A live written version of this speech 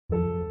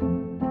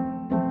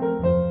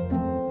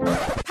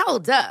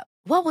Hold up.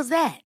 What was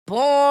that?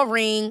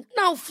 Boring.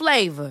 No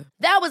flavor.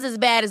 That was as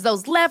bad as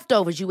those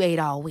leftovers you ate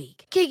all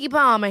week. Keke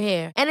Palmer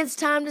here, and it's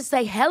time to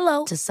say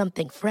hello to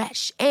something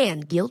fresh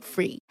and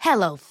guilt-free.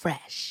 Hello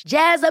Fresh.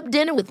 Jazz up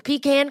dinner with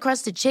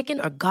pecan-crusted chicken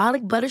or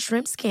garlic butter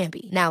shrimp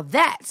scampi. Now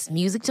that's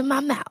music to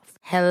my mouth.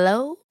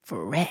 Hello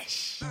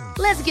Fresh.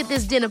 Let's get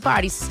this dinner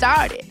party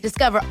started.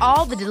 Discover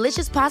all the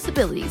delicious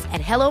possibilities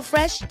at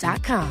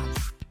hellofresh.com.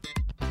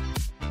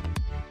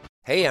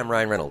 Hey, I'm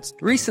Ryan Reynolds.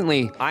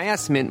 Recently, I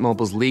asked Mint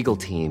Mobile's legal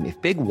team if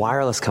big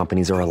wireless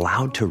companies are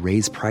allowed to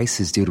raise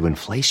prices due to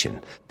inflation.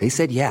 They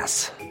said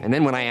yes. And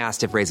then when I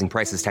asked if raising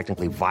prices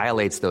technically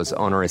violates those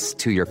onerous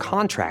two-year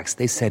contracts,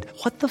 they said,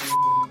 "What the f***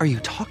 are you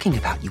talking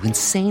about, you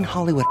insane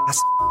Hollywood ass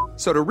f-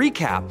 So to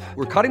recap,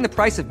 we're cutting the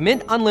price of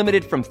Mint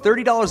Unlimited from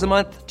 $30 a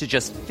month to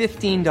just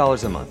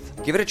 $15 a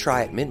month. Give it a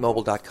try at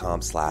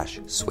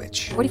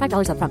mintmobile.com/switch.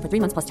 $45 up front for 3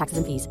 months plus taxes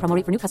and fees. Promo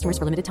rate for new customers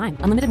for limited time.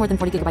 Unlimited more than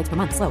 40 gigabytes per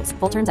month. Slows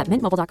full terms at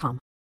mintmobile.com.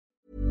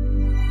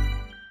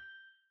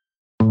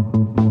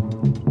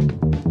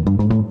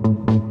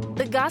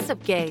 The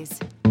Gossip Gaze.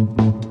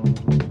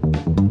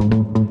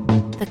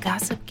 The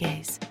Gossip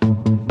Gaze.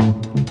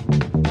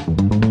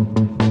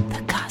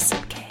 The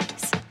Gossip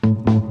Gaze.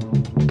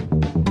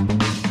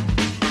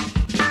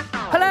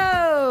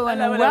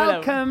 Hello,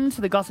 welcome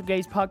to the Gossip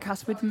Gaze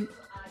podcast with...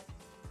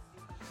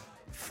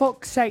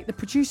 Fuck's sake, the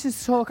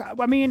producers talk...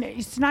 I mean,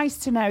 it's nice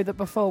to know that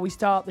before we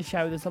start the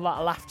show, there's a lot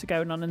of laughter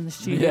going on in the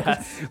studio.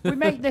 Yeah. We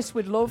make this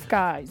with love,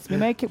 guys. We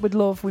make it with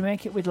love. We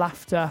make it with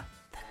laughter.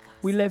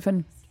 We live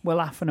and we're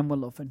laughing and we're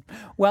loving.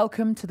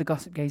 Welcome to the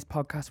Gossip Gaze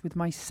podcast with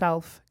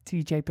myself,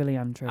 DJ Billy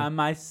Andrew. And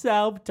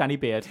myself, Danny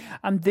Beard.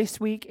 And this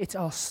week, it's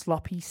our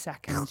sloppy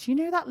seconds. You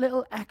know that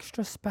little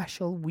extra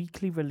special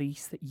weekly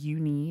release that you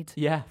need?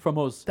 Yeah, from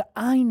us. That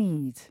I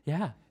need?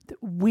 Yeah.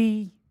 That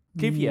we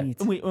give you.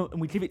 need. And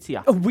we give it to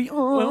you.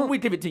 We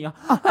give it to you.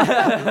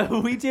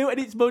 We do, and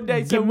it's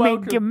Monday, so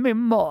give me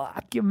more.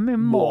 Give me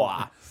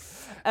more.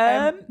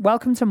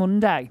 Welcome to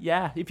Monday.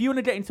 Yeah, if you want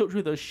to get in touch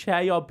with us,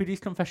 share your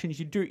biggest confessions,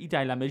 your dirty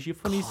dilemmas, your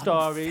funny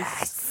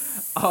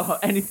stories, or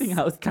anything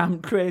else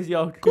camp crazy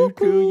or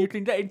cuckoo, you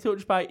can get in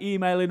touch by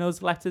emailing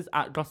us letters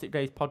at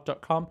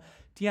gossipdayspod.com,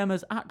 DM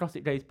us at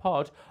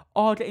gossipdayspod,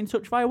 or get in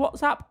touch via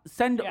WhatsApp.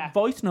 Send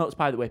voice notes,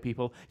 by the way,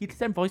 people. You can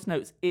send voice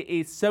notes. It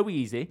is so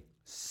easy.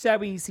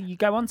 So easy. You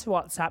go onto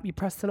WhatsApp, you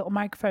press the little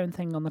microphone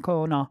thing on the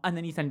corner, And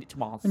then you send it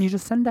to us. and you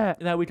just send it.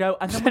 There we go.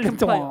 And then Send we it can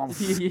to play.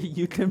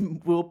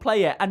 us. We'll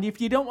play it. And if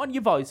you don't want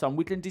your voice on,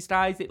 we can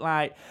disguise it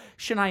like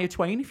Shania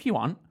Twain if you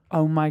want.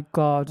 Oh my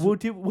God. We'll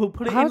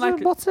put it in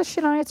like. What's a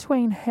Shania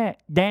Twain hit?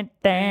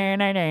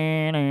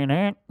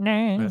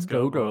 Let's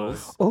go,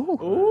 girls.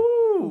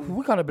 Oh,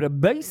 we got a bit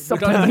of bass up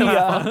We in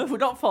here.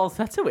 got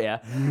falsetto here.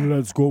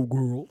 Let's go,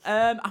 girl.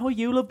 How are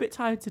you? A little bit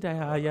tired today,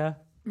 are you?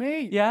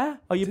 Me? Yeah?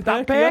 Are you Did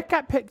that perky beard up?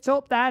 get picked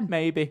up then?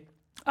 Maybe.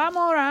 I'm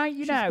all right, you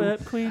She's know.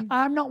 burp queen.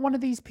 I'm not one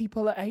of these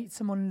people that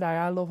hates a Monday.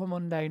 I love a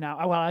Monday now.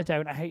 Oh, well, I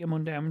don't. I hate a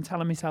Monday. I'm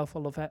telling myself I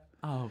love it.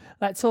 Oh.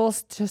 Let's all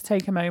just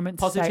take a moment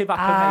to Positive say,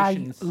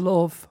 affirmations. I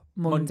love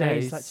Mondays.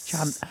 Mondays. Let's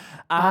chant.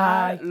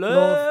 I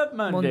love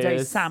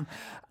Mondays. Sam.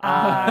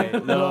 I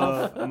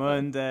love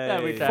Monday.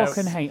 There we go.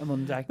 Fucking hate a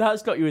Monday.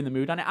 That's got you in the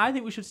mood. And I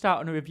think we should start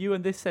on a review.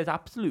 And this says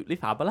absolutely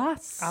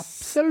fabulous.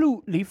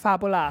 Absolutely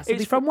fabulous.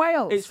 It's from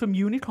Wales. It's from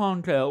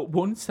Unicorn Girl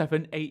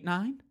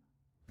 1789.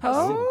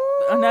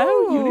 Oh, I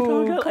know,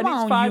 Unicorn Girl. Come and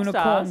it's on, 5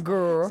 Unicorn stars.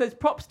 Girl. Says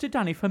props to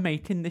Danny for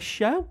making this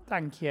show.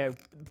 Thank you.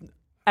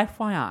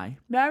 FYI,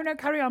 No,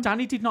 carry on.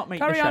 Danny did not make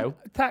Carry the on.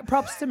 show.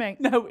 Props to me.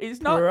 No,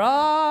 it's not.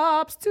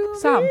 Props to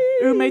Sam, me.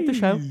 who made the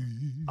show?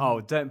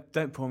 Oh,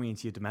 don't pull me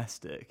into your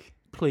domestic.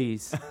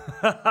 Please.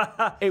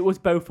 It was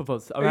both of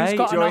us, all Who's right?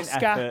 got an Joint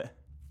Oscar? effort.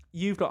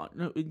 You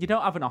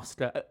don't have an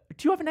Oscar.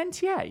 Do you have an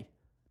NTA?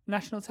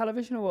 National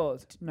Television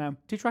Award? No.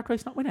 Did Drag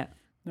Race not win it?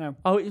 No.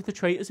 Oh, it was the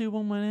Traitors who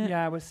won it?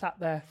 Yeah, we sat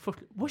there.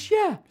 Was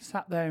you?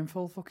 Sat there in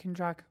full fucking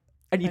drag.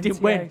 And you didn't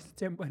NTAs, win?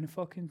 Didn't win a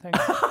fucking thing.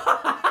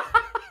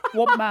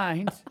 Won't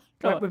mind.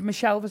 Went with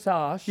Michelle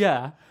Visage.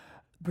 Yeah.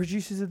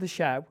 Producers of the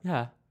show.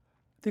 Yeah.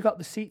 They got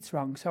the seats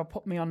wrong, so I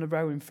put me on the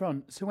row in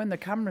front. So when the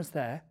camera's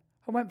there,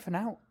 I went for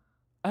now.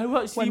 Oh,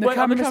 what? So When you the went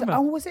on the camera's camera?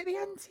 Oh, was it the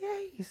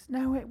NTAs?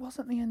 No, it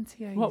wasn't the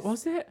NTAs. What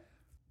was it?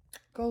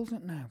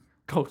 Golden, no.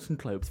 Golden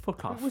Globes.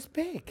 Fuck off. It was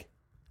big.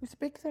 It was a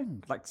big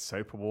thing. Like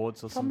soap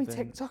awards or It's on my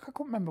something. TikTok. I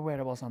couldn't remember where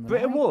I was on the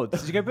Brit night. Awards.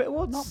 Did you go Brit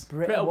Awards? Not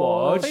Brit, Brit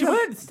Awards. Awards. You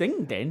weren't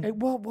singing.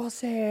 What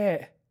was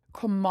it?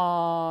 Come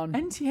on.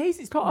 NTAs,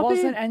 it's got It to be.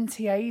 wasn't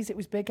NTAs, it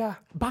was bigger.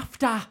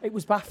 BAFTA. It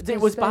was BAFTAs.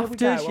 It was There we BAFTAs,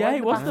 go. I yeah, went it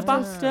for was the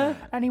BAFTAs. BAFTA.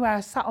 Anyway, I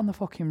sat on the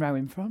fucking row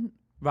in front.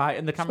 Right,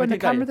 and the So camera when the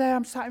did get camera you. there,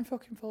 I'm sat in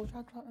fucking full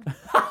drag like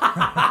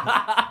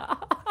that.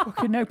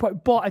 Fucking no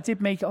point. But I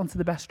did make it onto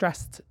the best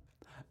dressed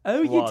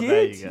Oh, you Well, did?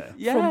 there you go.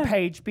 Yeah. front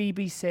page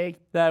BBC.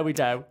 There we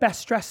go.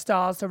 Best dressed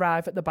stars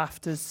arrive at the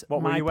BAFTAs.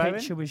 What were My you wearing?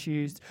 picture was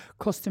used.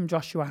 Custom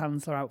Joshua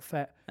Hansler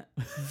outfit.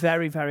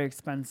 Very, very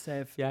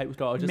expensive. Yeah, it was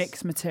gorgeous.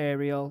 Mixed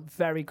material.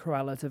 Very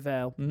Cruella de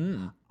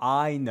Vil.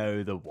 I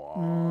know the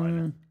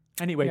one.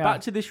 Anyway, Yeah.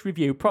 back to this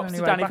review. Props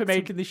Anyway, to Danny back for to-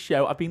 making this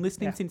show. I've been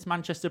listening since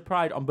Manchester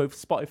Pride on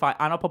both Spotify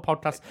and Apple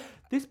Podcasts.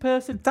 This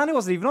person, Danny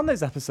wasn't even on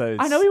those episodes.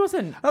 I know he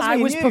wasn't. That's I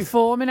me was and you.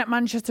 performing at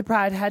Manchester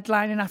Pride,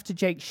 headlining after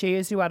Jake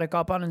Shears, who had a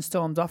gob on and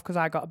stormed off because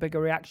I got a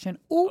bigger reaction.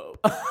 Ooh.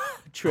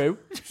 True.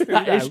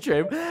 That is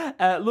true.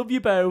 Love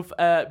you both,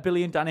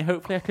 Billy and Danny.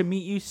 Hopefully I can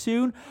meet you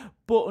soon.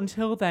 But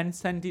until then,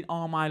 send in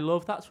all my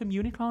love. That's from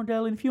Unicorn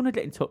Girl. And if you want to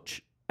get in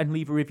touch and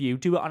leave a review,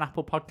 do it on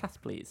Apple Podcasts,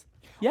 please.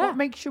 Yeah. What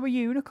makes you a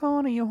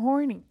unicorn? Are you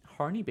horny?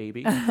 Horny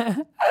baby.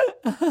 That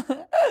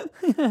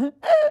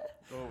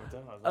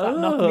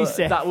knocked me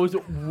sick. That was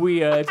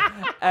weird.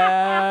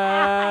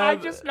 I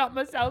just knocked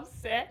myself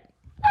sick.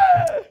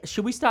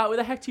 Should we start with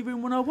a Hetty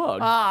Room 101?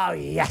 Oh,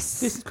 yes.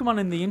 This has come on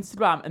in the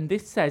Instagram, and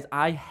this says,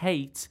 I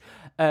hate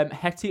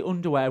Hetty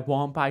underwear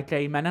worn by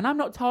gay men. And I'm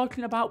not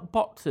talking about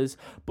boxers,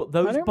 but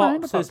those don't mind a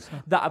boxers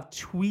boxer. that have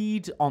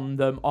tweed on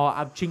them or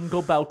have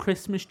Jingle Bell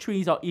Christmas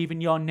trees or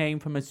even your name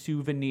from a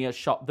souvenir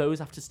shop. Those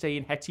have to stay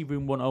in Hetty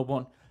Room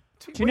 101.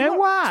 Do you know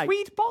why?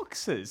 Tweed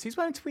boxers. Who's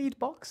wearing tweed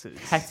boxers?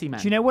 Hetty men.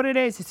 Do you know what it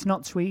is? It's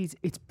not tweed.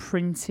 It's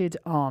printed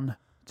on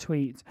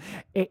tweed.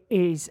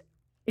 It's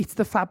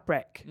the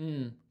fabric.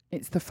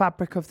 It's the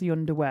fabric of the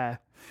underwear.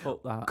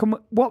 Fuck that.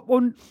 What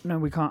one? No,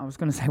 we can't. I was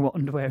going to say what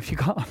underwear have you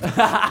got?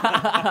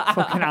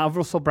 Fucking hell,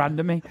 Russell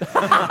Brandon me.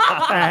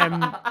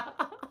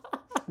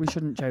 We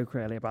shouldn't joke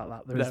really about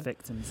that. There is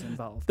victims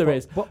involved. There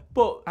is.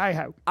 But I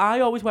hope.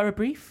 I always wear a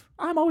brief.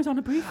 I'm always on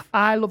a brief.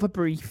 I love a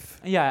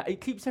brief. Yeah, it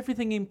keeps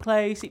everything in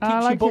place. It keeps I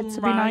like your it bum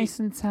to right. be nice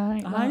and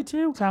tight. I that.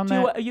 do. Down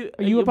Do there. you-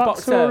 Are you a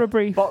boxer or a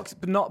brief? Box,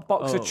 but not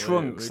boxer Oh,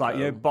 trunks, here we like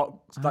you know, go.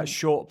 like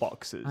short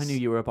boxers. I knew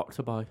you were a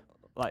boxer boy.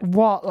 Like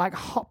What? Like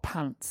hot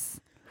pants?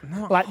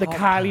 Like the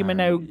Kylie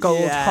Minogue gold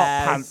hot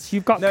Yes. pants.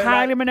 You've got No,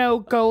 Kylie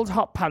Minogue gold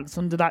hot pants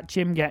under that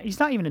gym gear. He's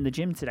not even in the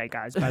gym today,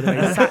 guys, by the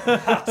way.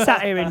 He's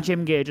sat here in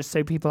gym gear just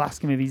so people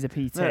ask him if he's a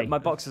PT. no, my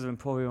boxers are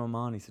Emporio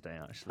Armani today,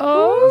 actually.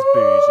 Oh.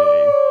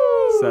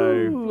 That's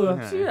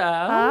bougie. So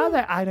Yeah.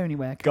 Ah, I'd only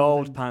wear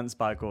gold pants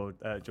by Emporio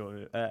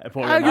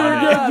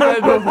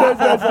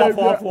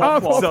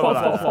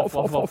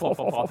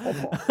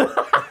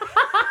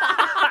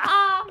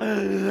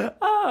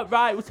Ah,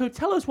 Right, so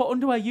tell us what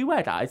underwear you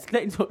wear, guys.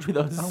 Get in touch with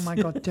us. Oh my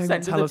God, don't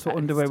Send tell a us what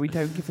text. underwear. We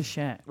don't give a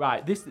shit.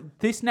 Right,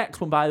 this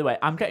next one, by the way,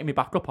 I'm getting me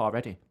back up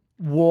already.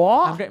 I'm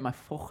What? getting my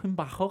fucking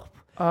back up.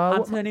 Oh,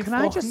 I'm turning can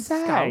I fucking just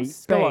say,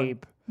 scouse. Go on.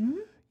 babe,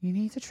 you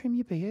need to trim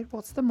your beard.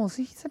 What's the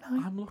muzzy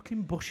tonight? I'm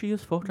looking bushy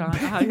as fuck.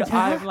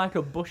 I'm like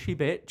a bushy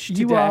bitch today.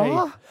 You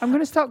are? I'm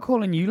going to start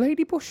calling you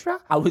Lady Bushra.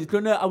 I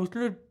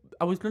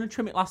was gonna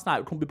trim it last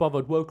night. Couldn't be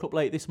bothered. Woke up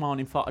late this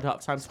morning. Thought I'd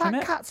have time to It's trim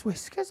like it. cat's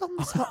whiskers on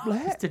the top lip.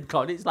 Honest to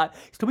God, it's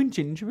going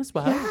ginger as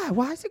well. Yeah,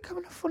 why is it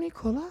coming a funny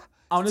colour?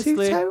 Honestly,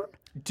 Two-tone?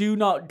 do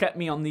not get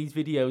me on these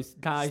videos,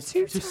 guys. It's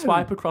two-tone. Just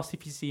swipe across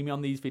if you see me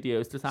on these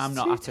videos, because I'm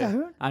not happy.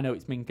 two-tone. I know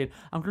it's minking.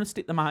 I'm going to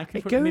stick the mic in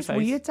It front of my goes face.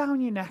 weird down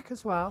your neck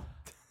as well.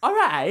 All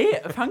right,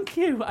 thank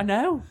you. I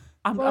know.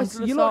 I'm Well,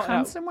 gonna you sort look it out.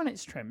 handsome when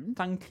it's trimmed.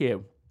 Thank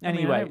you. I mean, I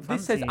Anyway, don't this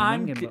fancy says you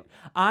I'm minging, but-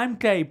 I'm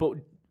gay, but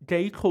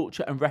gay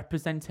culture and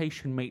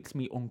representation makes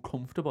me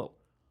uncomfortable.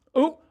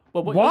 Oh,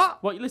 Well,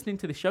 what? What are you listening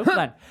to the show for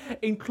then?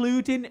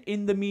 Including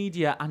in the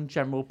media and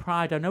general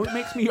pride. I know it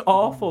makes me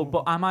awful,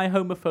 but am I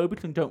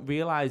homophobic and don't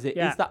realise it? Is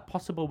Yeah. that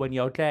possible when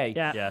you're gay?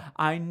 Yeah. Yeah.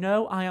 I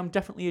know I am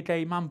definitely a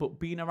gay man, but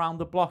being around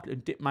the block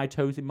and dip my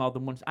toes in more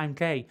than once, I'm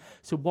gay.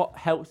 So what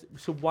helps?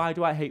 So why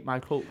do I hate my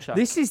culture?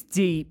 This is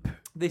deep.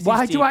 This is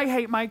Why do deep. I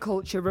hate my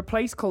culture?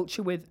 Replace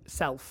culture with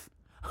self.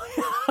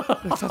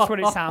 That's what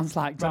it sounds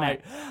like, doesn't Right.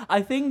 it?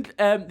 I think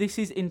this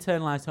is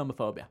internalized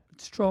homophobia.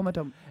 It's trauma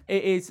dump.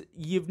 It is.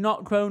 You've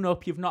not grown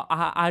up. You've not.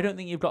 I don't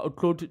think you've got a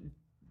good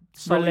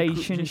solid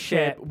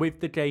Relationship. with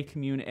the gay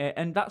community,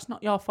 and that's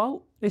not your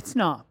fault. It's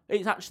not.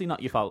 It's actually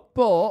not your fault.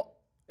 But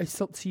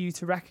it's up to you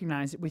to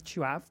recognise it, which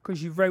you have,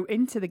 because you wrote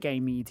into the gay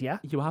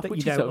media You have, that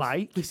which you is don't us.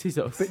 like. This is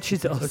us. Which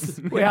is us.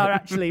 We are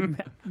actually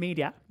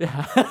media.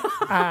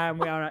 And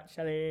we are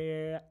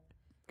actually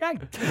gay.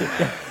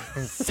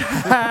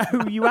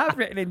 So you have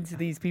written into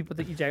these people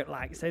that you don't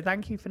like. So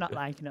thank you for not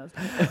liking us.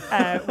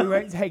 We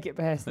won't take it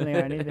personally or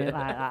anything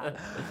like that.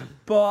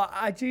 But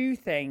I do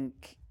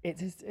think it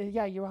is,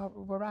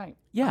 we're right.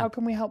 Yeah. How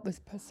can we help this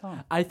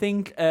person? I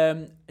think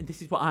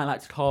this is what I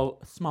like to call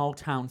small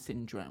town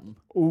syndrome.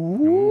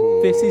 Ooh.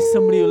 This is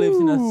somebody who lives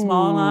in a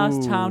small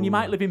ass town. You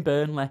might live in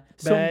Burnley.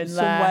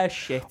 Somewhere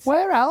shit.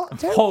 Where else?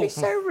 Don't Hull. be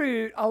so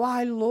rude. Oh,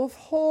 I love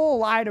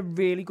Hull. I had a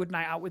really good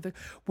night out with her.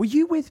 Were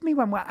you with me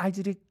when I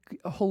did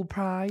a Hull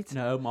Pride?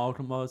 No,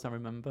 Morgan was, I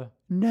remember.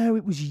 No,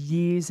 it was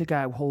years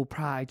ago, Hull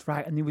Pride,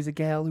 right? And there was a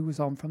girl who was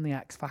on from the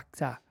X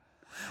Factor.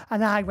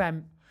 And I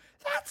went,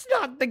 that's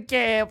not the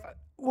girl.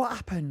 What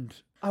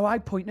happened? Oh, I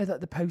pointed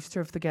at the poster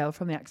of the girl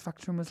from the X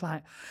Factor and was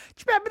like,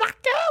 do you remember that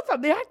girl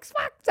from the X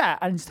Factor?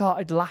 And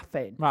started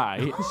laughing.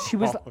 Right.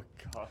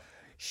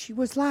 She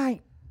was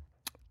like,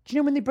 do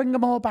you know when they bring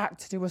them all back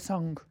to do a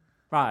song?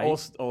 Right.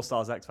 All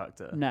Stars X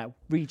Factor. No,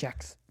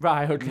 Rejects.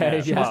 Right, okay.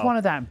 Yeah. She was one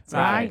of them,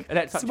 right? An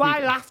X Factor So I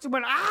reject. laughed and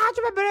went, do you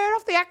remember her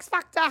off the X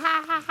Factor?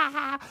 Ha, ha, ha,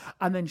 ha.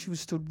 And then she was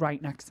stood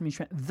right next to me. She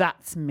went,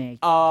 that's me.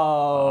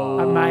 Oh.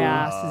 And my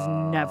ass has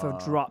never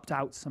dropped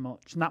out so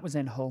much. And that was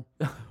in Hull.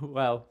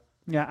 Well.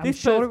 Yeah, I'm This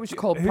sure person- it was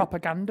called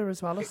Propaganda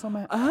as well or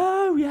something.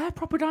 Oh, yeah,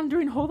 Propaganda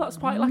in Hull. That's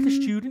quite like a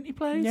student-y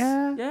place.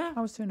 Yeah, Yeah.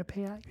 I was doing a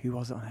PA. Who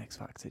was it on X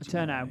Factor? do you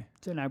Don't know?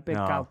 know, big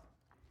No. gal.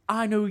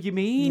 I know who you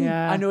mean.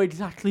 Yeah. I know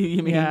exactly who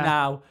you mean Yeah.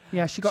 now.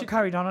 Yeah, she got She-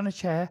 carried on a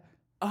chair.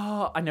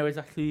 Oh, I know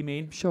exactly who you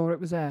mean. I'm sure it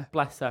was her.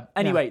 Bless her.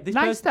 Anyway, Yeah. this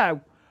nice person...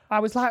 though.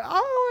 I was like,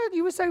 oh,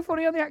 you were so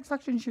funny on the X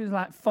Factor. And she was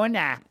like, funny.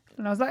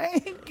 And I was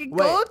like,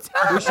 good.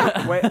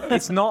 Wait,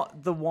 it's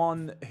not the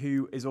one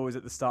who is always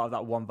at the start of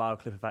that one viral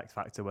clip of X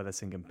Factor where they're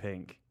singing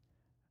Pink.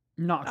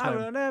 Not a I clue.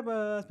 don't know,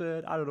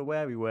 but I don't know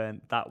where we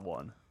went. That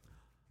one.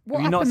 What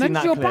Have you not happened seen then?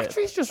 that Your clip?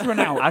 battery's just run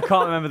out. I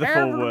can't remember the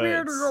full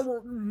words.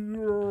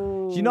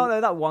 Do you not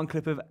know that one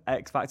clip of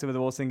X Factor where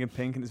they're all singing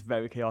Pink and it's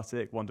very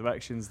chaotic? One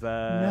Direction's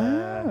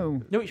there.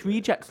 No. No, it's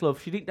Rejects,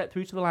 love. She didn't get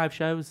through to the live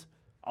shows.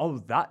 Oh,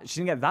 that she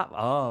didn't get that.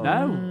 Oh,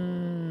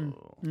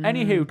 No.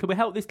 Anywho, can we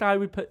help this guy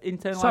with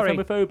internalized Sorry.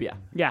 homophobia?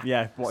 Yeah.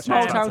 Yeah, watch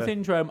Small X town Factor.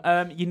 syndrome.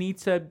 You need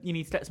to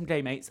get some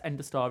gay mates. End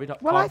of story.com.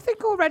 Well, I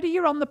think already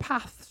you're on the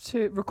path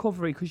to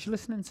recovery because you're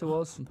listening to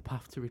us. On the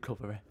path to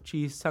recovery.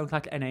 Jeez, sounds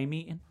like an NA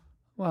meeting.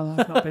 Well,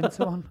 I've not been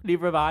to one.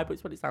 Neither have I, but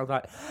it's what it sounds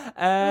like.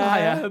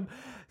 Liar.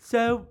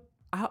 So,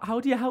 how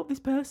do you help this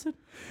person?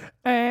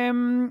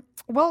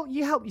 Well,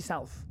 you help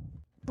yourself,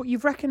 but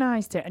you've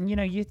recognised it, and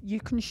you're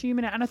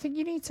consuming it, and I think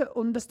you need to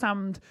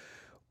understand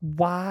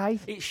why.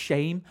 It's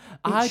shame.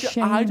 It's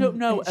I don't shame.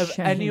 know It's of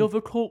any shame.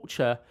 other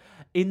culture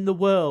in the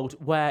world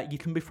where you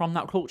can be from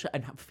that culture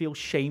and feel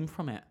shame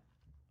from it.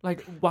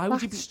 Like, why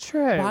would That's you?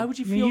 true. Why would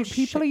you feel?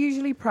 People are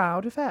usually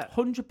proud of it.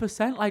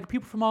 100%. Like,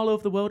 people from all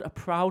over the world are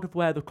proud of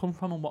where they come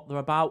from and what they're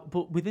about,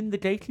 but within the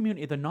gay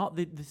community, they're not.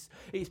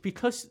 It's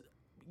because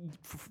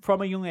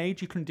from a young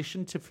age you're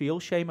conditioned to feel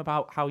shame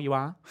about how you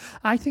are.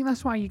 I think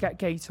that's why you get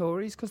gay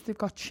Tories, because they've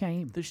got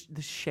shame. There's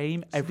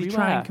shame So everywhere. they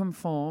try and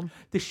conform.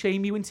 They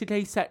shame you into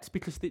gay sex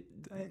because they.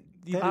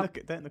 Don't look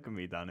at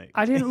me, Danny.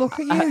 I didn't look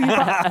at you. You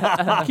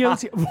got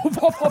guilty.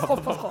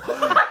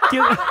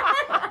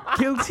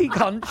 Guilty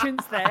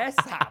conscience there,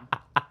 Sam.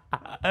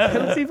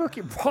 Guilty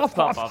fucking.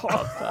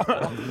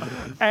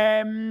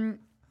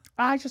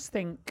 I just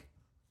think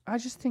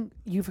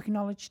you've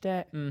acknowledged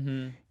it.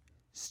 Mm-hmm.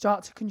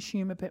 Start to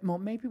consume a bit more.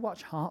 Maybe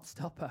watch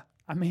Heartstopper.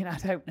 I mean, I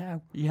don't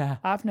know. Yeah.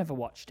 I've never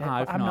watched it,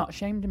 I've but I'm not. not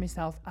ashamed of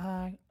myself.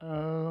 I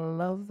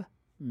love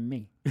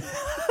me.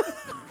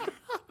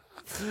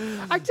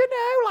 I don't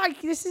know,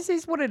 like, this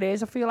is what it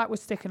is. I feel like we're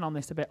sticking on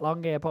this a bit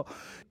long here, but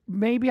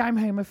maybe I'm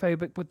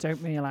homophobic, but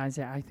don't realise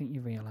it. I think you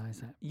realise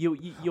it. You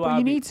But are.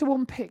 you need to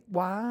unpick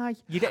why.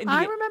 You're getting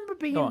I the- remember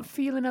Go on.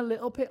 feeling a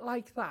little bit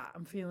like that.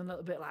 I'm feeling a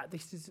little bit like,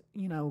 this is,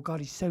 God,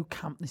 he's so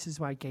camp. This is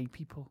why gay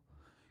people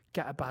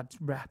get a bad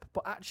rep.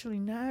 But actually,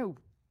 no.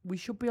 We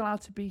should be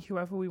allowed to be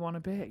whoever we want to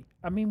be.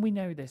 I mean, we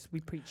know this. We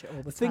preach it all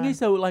the time. Thing is,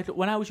 though, like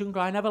when I was younger,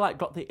 I never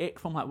got the ick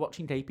from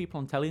watching gay people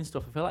on telly and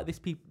stuff. I feel like this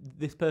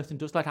person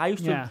does. Like I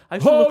used to. I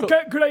used to look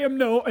up, Graham,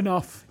 no,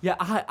 enough. yeah,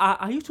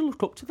 I used to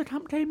look up to the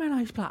camp gay men.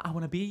 I used to be like, I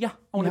want to be ya.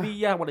 I want to Yeah. be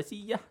ya. I want to see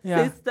ya.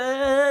 Yeah.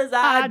 Sisters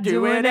are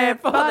doing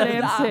it for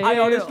them. too. I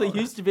honestly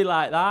used to be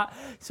like that.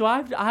 So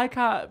I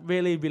can't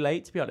really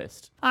relate, to be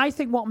honest. I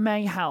think what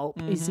may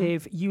help is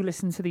if you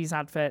listen to these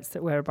adverts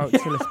that we're about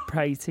to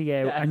play to you,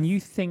 and you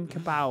think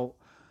about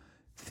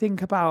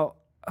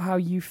how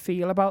you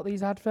feel about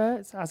these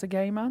adverts as a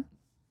gay man.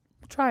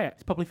 Try it.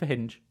 It's probably for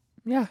Hinge.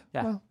 Yeah.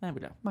 Yeah, Well, there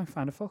we go. might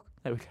find a fuck.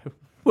 There we go.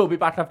 We'll be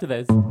back after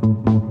this. The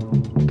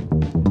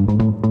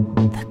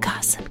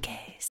Gossip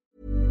Case.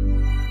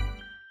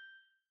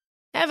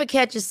 Ever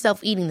catch yourself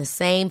eating the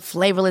same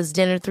flavorless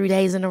dinner 3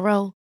 days in a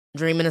row?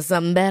 Dreaming of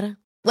something better?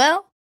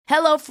 Well,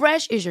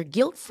 HelloFresh is your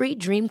guilt-free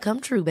dream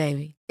come true,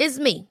 baby. It's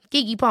me,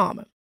 Keke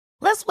Palmer.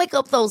 Let's wake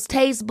up those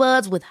taste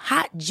buds with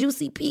hot,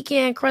 juicy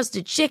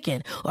pecan-crusted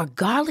chicken or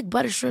garlic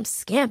butter shrimp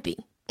scampi.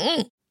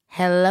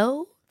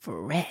 Hello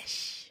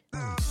Fresh.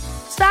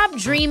 Stop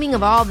dreaming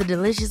of all the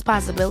delicious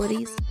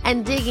possibilities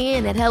and dig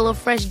in at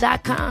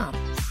HelloFresh.com.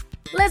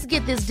 Let's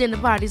get this dinner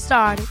party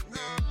started.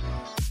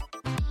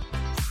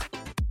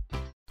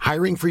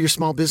 Hiring for your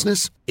small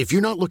business? If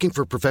you're not looking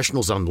for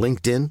professionals on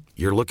LinkedIn,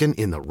 you're looking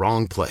in the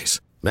wrong place.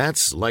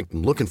 That's like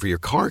looking for your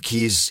car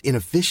keys in a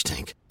fish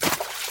tank.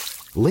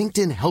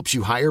 LinkedIn helps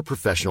you hire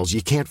professionals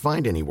you can't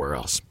find anywhere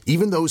else,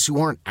 even those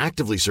who aren't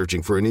actively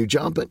searching for a new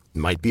job but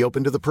might be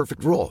open to the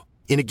perfect role.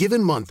 In a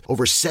given month,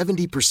 over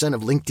 70%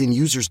 of LinkedIn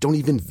users don't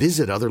even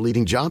visit other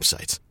leading job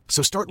sites.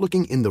 So start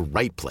looking in the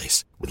right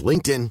place. With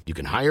LinkedIn, you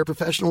can hire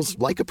professionals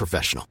like a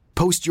professional.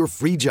 Post your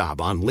free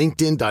job on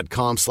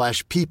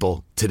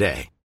linkedin.com/people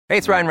today. Hey,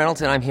 it's Ryan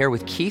Reynolds, and I'm here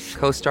with Keith,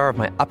 co-star of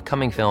my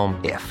upcoming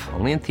film, If,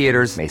 only in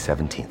theaters May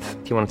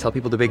 17th. Do you want to tell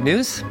people the big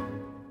news?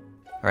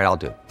 All right, I'll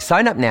do it.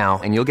 Sign up now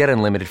and you'll get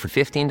unlimited for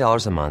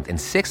 $15 a month and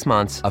 6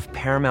 months of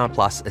Paramount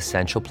Plus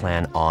Essential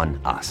Plan on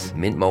us.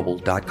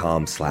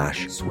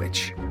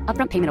 mintmobile.com/switch.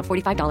 Upfront payment of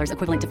 $45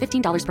 equivalent to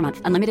 $15 per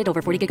month. Unlimited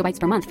over 40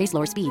 gigabytes per month. Face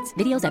lower speeds.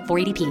 Videos at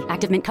 480p.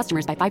 Active Mint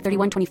customers by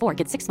 531.24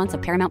 get 6 months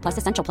of Paramount Plus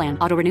Essential Plan.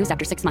 Auto renews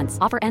after 6 months.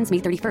 Offer ends May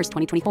 31st,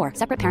 2024.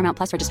 Separate Paramount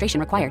Plus registration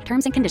required.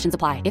 Terms and conditions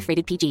apply if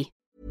rated PG.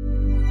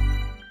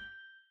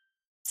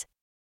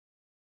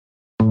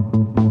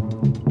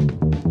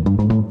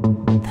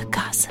 The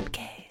Gossip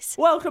Gaze.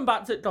 Welcome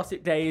back to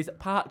Gossip Days,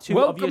 part 2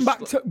 Welcome of your back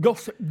to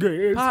Gossip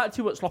Gaze. Part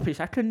 2 at Sloppy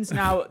Seconds.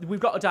 Now, we've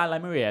got a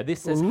dilemma here.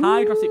 This says,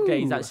 hi, Gossip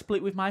Days. I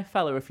split with my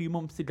fella a few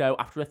months ago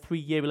after a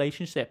 3-year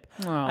relationship.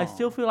 I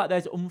still feel like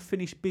there's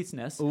unfinished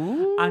business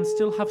and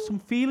still have some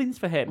feelings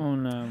for him. Oh,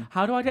 no.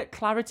 How do I get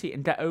clarity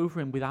and get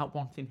over him without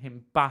wanting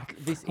him back?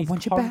 This is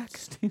want you back.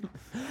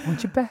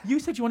 Want you back. You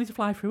said you wanted to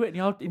fly through it and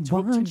you're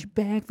interrupting. Want you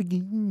back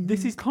again.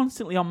 This is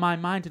constantly on my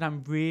mind and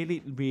I'm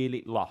really,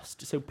 really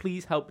lost. So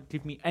please help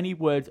give me any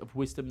words of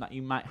wisdom that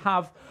you might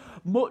have.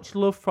 Much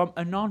love from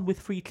Anon with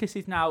 3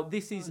 kisses. Now,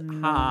 this is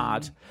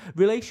hard.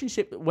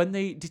 Relationship, when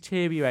they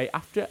deteriorate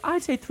after,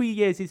 I'd say 3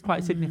 years is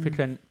quite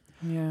significant.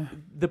 Yeah.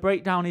 The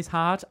breakdown is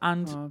hard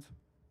and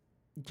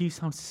you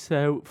sound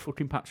so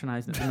fucking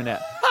patronising at the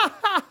minute.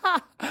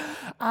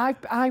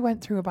 I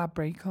went through a bad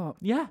breakup.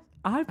 Yeah.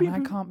 I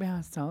can't be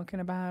asked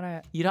talking about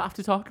it. You don't have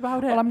to talk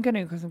about it. Well, I'm going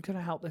to because I'm going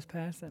to help this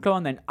person. Go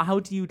on then.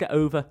 How do you get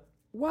over?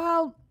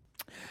 Well,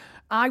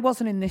 I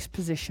wasn't in this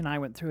position. I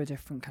went through a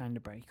different kind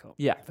of breakup.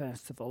 Yeah.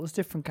 First of all, there's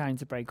different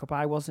kinds of breakup.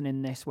 I wasn't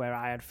in this where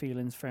I had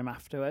feelings for him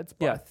afterwards.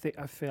 But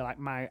I feel like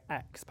my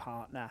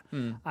ex-partner,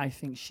 I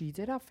think she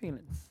did have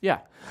feelings. Yeah.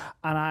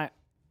 And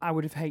I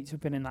would have hated to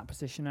have been in that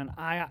position. And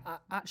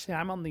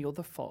I'm on the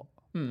other foot.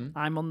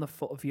 I'm on the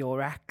foot of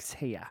your ex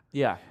here.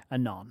 Yeah.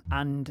 Anon.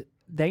 And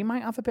they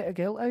might have a bit of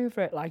guilt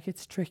over it. Like,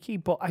 it's tricky.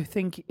 But I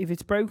think if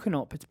it's broken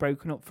up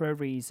for a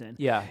reason.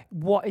 Yeah.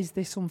 What is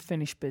this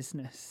unfinished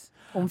business?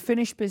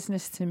 Unfinished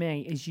business to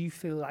me is you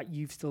feel like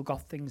you've still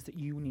got things that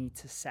you need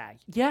to say.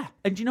 Yeah.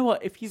 And you know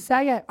what? If you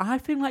say it, I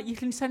feel like you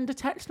can send a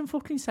text and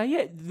fucking say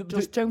it.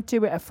 Just don't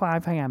do it at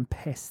 5 a.m.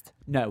 pissed.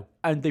 No.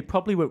 And they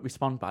probably won't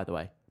respond, by the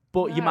way.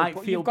 But you might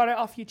feel you've got it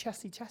off your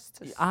chesty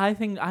chesters. I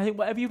think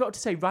whatever you've got to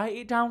say, write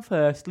it down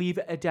first, leave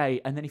it a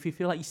day, and then if you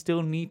feel like you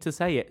still need to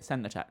say it,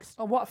 send the text.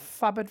 Oh, what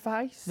fab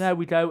advice. There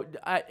we go.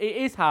 It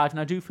is hard, and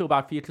I do feel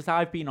bad for you because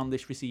I've been on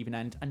this receiving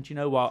end, and you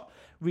know what?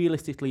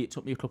 Realistically, it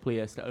took me a couple of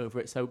years to get over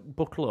it, so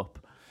buckle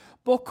up.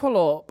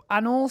 Buckle up.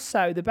 And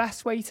also, the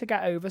best way to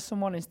get over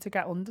someone is to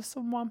get under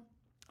someone.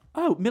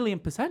 Oh,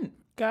 1,000,000%.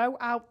 Go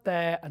out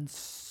there and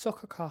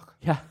suck a cock.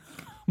 Yeah.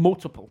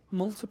 Multiple.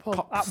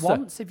 At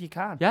once, if you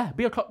can. Yeah,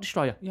 be a cock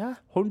destroyer. Yeah.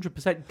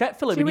 100%. Get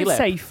Philip Do in your it lip.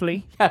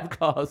 safely. Yeah, of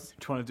course. Do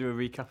you want to do a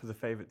recap of the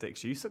favourite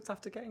dicks you sucked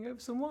after getting over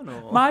someone?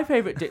 Or? My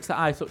favourite dicks that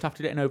I sucked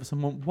after getting over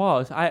someone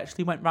was I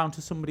actually went round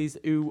to somebody's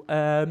who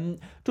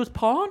does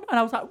porn, and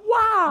I was like,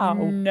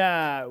 wow.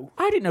 No.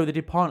 I didn't know they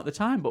did porn at the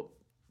time, but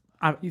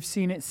you've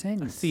seen it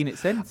since. I've seen it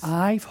since.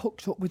 I've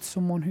hooked up with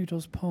someone who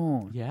does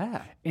porn.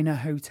 Yeah. In a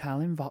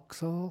hotel in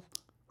Vauxhall.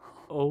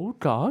 Oh,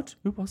 God.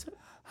 Who was it?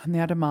 And they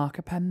had a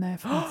marker pen there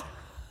for me.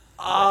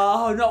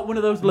 Oh, not one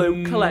of those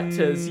loot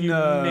collectors, you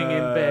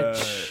ninging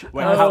bitch.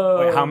 Wait,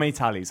 how many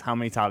tallies? How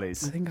many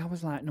tallies? I think I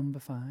was like number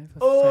 5.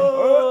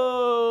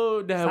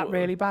 Oh, no. Is that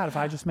really bad if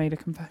I just made a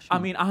confession? I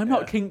mean, I'm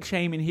not kink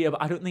shaming here,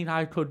 but I don't think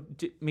I could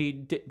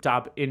dip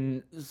dab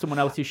in someone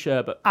else's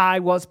sherbet. I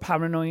was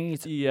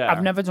paranoid. Yeah.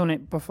 I've never done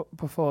it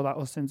before that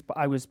or since, but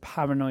I was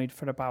paranoid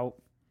for about...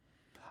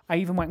 I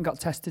even went and got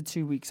tested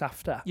 2 weeks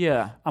after.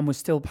 Yeah. And was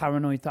still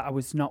paranoid that I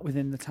was not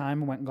within the time,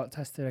 and went and got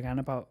tested again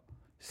about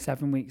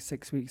 7 weeks,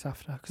 6 weeks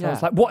after. Because I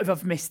was like, what if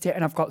I've missed it?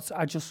 And I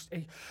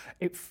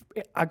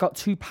got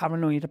too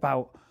paranoid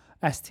about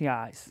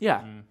STIs.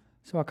 Yeah.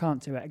 So I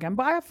can't do it again.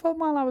 But I had fun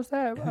while I was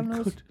there. And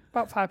there was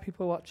about 5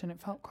 people watching. It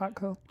felt quite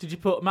cool. Did you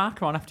put a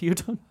marker on after you're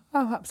done?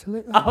 Oh,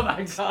 absolutely. Oh,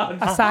 my God.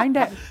 I signed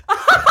it.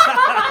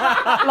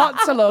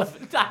 Lots of love,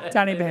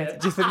 Danny Beard.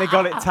 Do you think they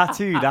got it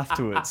tattooed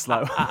afterwards?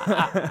 Like,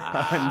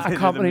 I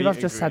can't believe I've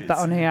just said that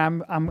on here.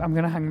 I'm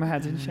going to hang my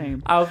head in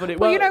shame.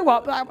 Well, you know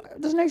what?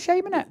 There's no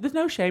shame in it. There's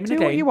no shame in Do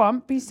it. what you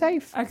want. Be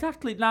safe.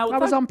 Exactly. Now I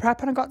was on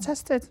prep and I got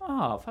tested.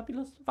 Oh,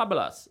 fabulous.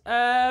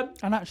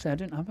 And actually, I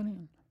didn't have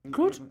anything.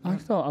 Good. I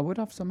thought I would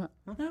have something.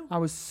 No. I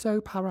was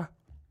so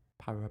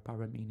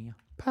Paramania.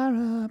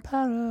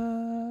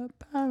 Paranoid.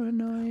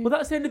 Well,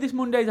 that's the end of this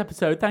Monday's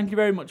episode. Thank you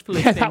very much for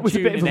listening. Yeah, that was a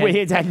bit of a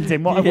weird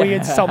ending. What a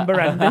weird, somber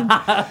ending.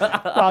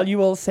 While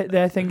you all sit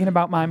there thinking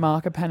about my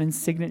marker pen and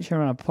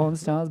signature on a porn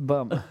star's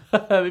bum.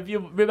 If you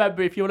want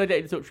to get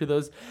in touch with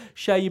us,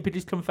 share your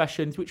biggest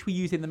confessions, which we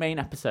use in the main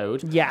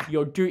episode. Yeah.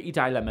 Your dirty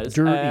dilemmas.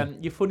 Dirty.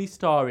 Your funny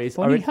stories.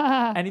 Funny.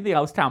 Or anything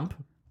else, camp.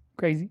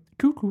 Crazy.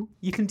 Cuckoo.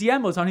 You can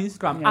DM us on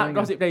Instagram at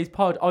Gossip Days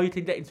Pod, or you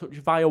can get in touch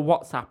via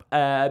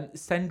WhatsApp.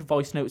 Send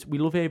voice notes. We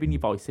love hearing your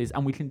voices,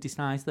 and we can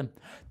disguise them.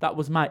 That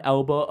was my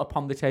elbow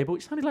upon the table,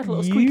 which sounded like a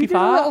little squeaky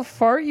fart. You little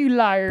fart, you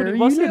liar. But it you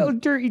wasn't. little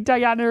dirty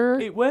Diana.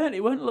 It weren't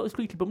a little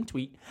squeaky bum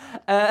tweet.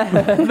 Head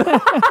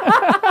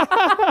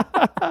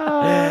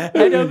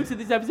over to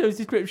this episode's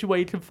description where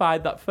you can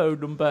find that phone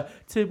number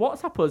to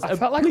WhatsApp us. I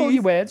felt like all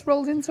your words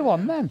rolled into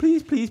one then.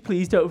 Please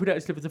don't forget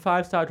to give us a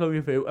 5-star glowing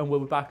review, and we'll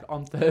be back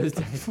on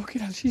Thursday.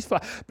 Fucking hell, she's flat.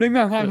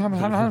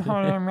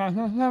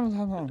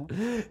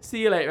 See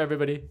you later,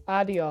 everybody.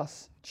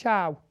 Adios.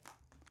 Ciao.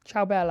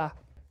 Ciao, Bella.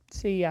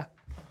 See ya.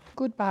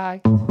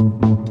 Goodbye.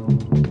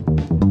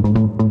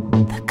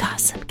 The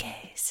Gossip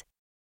Gaze.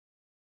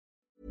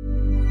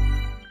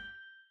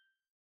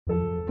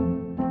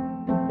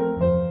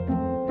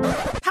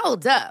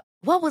 Hold up.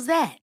 What was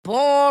that?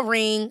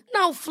 Boring.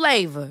 No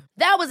flavor.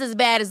 That was as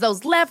bad as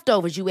those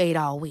leftovers you ate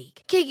all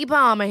week. Keke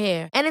Palmer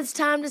here, and it's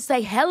time to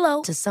say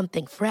hello to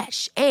something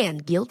fresh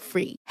and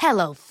guilt-free.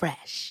 Hello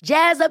Fresh.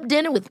 Jazz up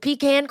dinner with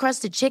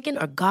pecan-crusted chicken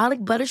or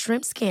garlic butter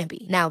shrimp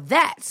scampi. Now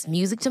that's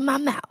music to my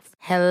mouth.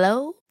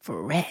 Hello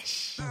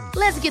Fresh.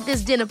 Let's get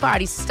this dinner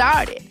party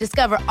started.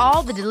 Discover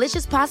all the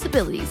delicious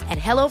possibilities at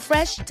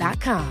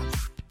HelloFresh.com.